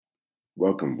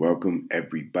Welcome,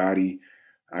 everybody.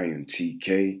 I am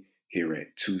TK here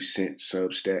at 2 Cent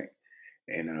Substack,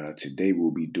 and today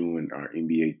we'll be doing our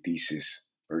NBA Thesis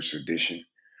first edition.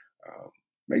 Uh,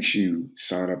 Make sure you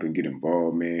sign up and get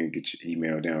involved, man. Get your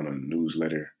email down on the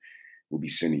newsletter. We'll be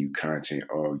sending you content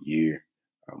all year.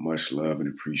 Much love and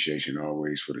appreciation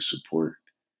always for the support.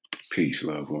 Peace,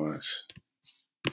 loved ones.